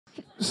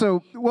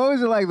So, what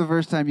was it like the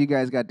first time you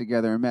guys got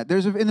together and met?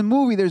 In the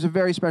movie, there's a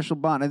very special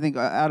bond. I think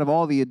out of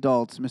all the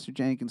adults, Mr.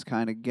 Jenkins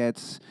kind of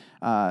gets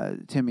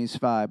Timmy's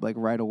vibe like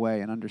right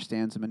away and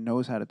understands him and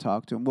knows how to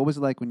talk to him. What was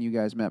it like when you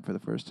guys met for the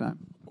first time?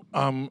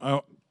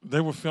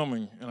 They were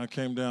filming, and I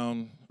came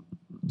down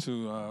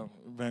to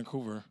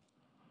Vancouver.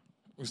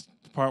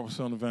 The part was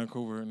filmed in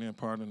Vancouver, and then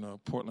part in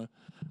Portland.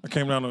 I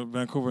came down to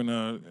Vancouver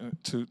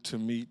to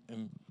meet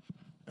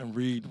and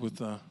read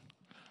with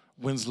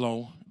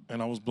Winslow.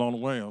 And I was blown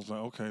away. I was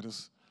like, okay,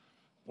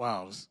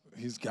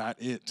 he's got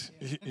it.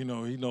 He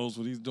knows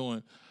what he's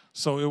doing.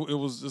 So it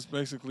was just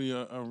basically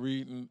a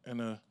read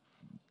and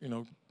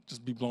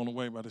just be blown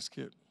away by this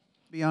kid.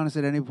 Be honest,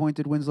 at any point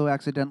did Winslow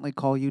accidentally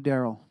call you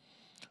Daryl?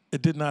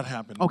 It did not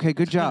happen. Okay,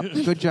 good job.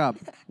 Good job.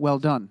 Well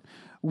done.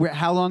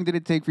 How long did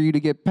it take for you to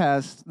get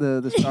past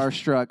the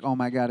starstruck, oh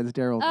my God, it's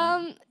Daryl?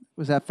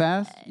 Was that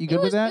fast? You good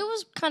with that? It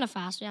was kind of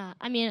fast, yeah.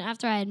 I mean,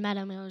 after I had met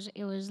him,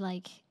 it was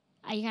like,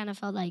 I kind of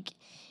felt like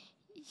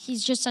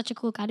he's just such a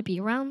cool guy to be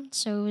around.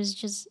 So it was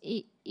just,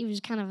 it was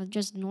kind of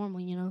just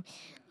normal,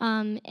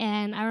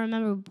 And I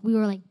remember we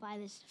were like by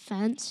this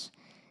fence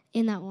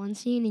in that one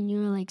scene, and you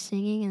were like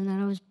singing, and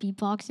then I was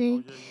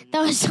beatboxing. Oh, yeah.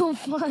 That was so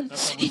fun.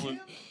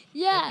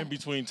 Yeah. In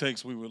between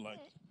takes, we would like.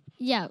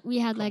 Yeah, we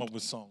had come up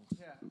with songs.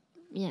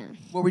 Yeah.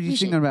 What were you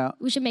singing about?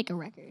 We should make a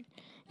record.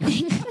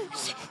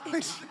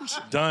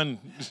 Done.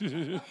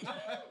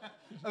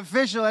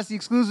 Official, that's the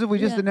exclusive. We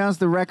just announced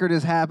the record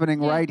is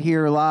happening right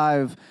here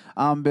live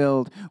on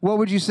Build. What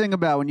would you sing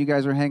about when you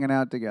guys were hanging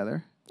out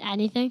together?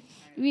 Anything.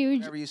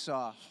 Whatever you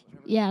saw.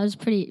 Yeah, it was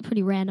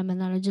pretty random, and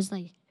then I just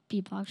like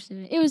beatbox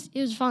to it. It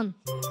was fun.